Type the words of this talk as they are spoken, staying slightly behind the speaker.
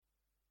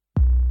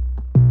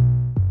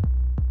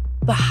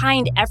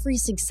Behind every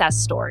success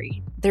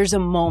story, there's a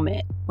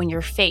moment when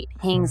your fate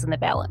hangs in the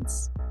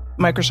balance.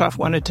 Microsoft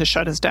wanted to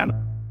shut us down.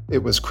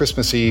 It was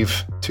Christmas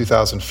Eve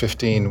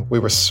 2015. We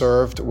were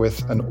served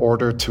with an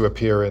order to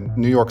appear in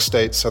New York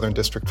State Southern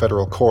District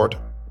Federal Court.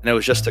 And it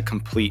was just a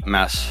complete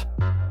mess.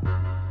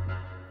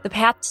 The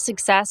path to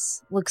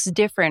success looks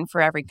different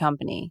for every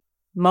company.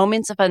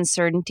 Moments of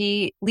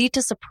uncertainty lead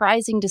to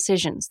surprising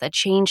decisions that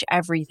change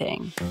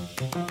everything.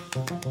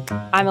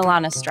 I'm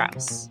Ilana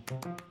Strauss.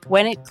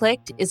 When It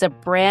Clicked is a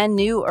brand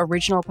new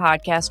original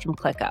podcast from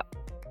ClickUp.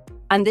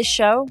 On this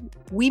show,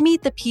 we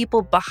meet the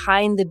people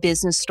behind the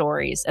business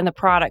stories and the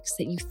products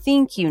that you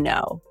think you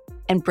know,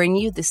 and bring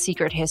you the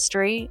secret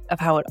history of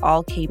how it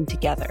all came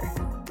together.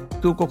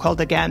 Google called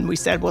again. We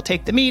said, we'll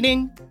take the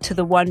meeting. To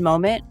the one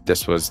moment.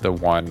 This was the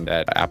one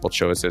that Apple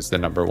chose as the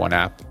 #1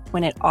 app.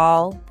 When it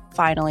all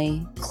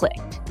finally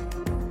clicked.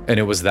 And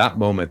it was that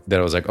moment that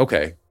I was like,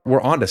 okay,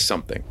 we're onto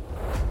something.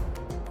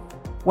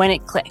 When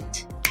It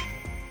Clicked.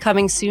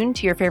 Coming soon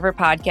to your favorite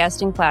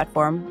podcasting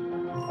platform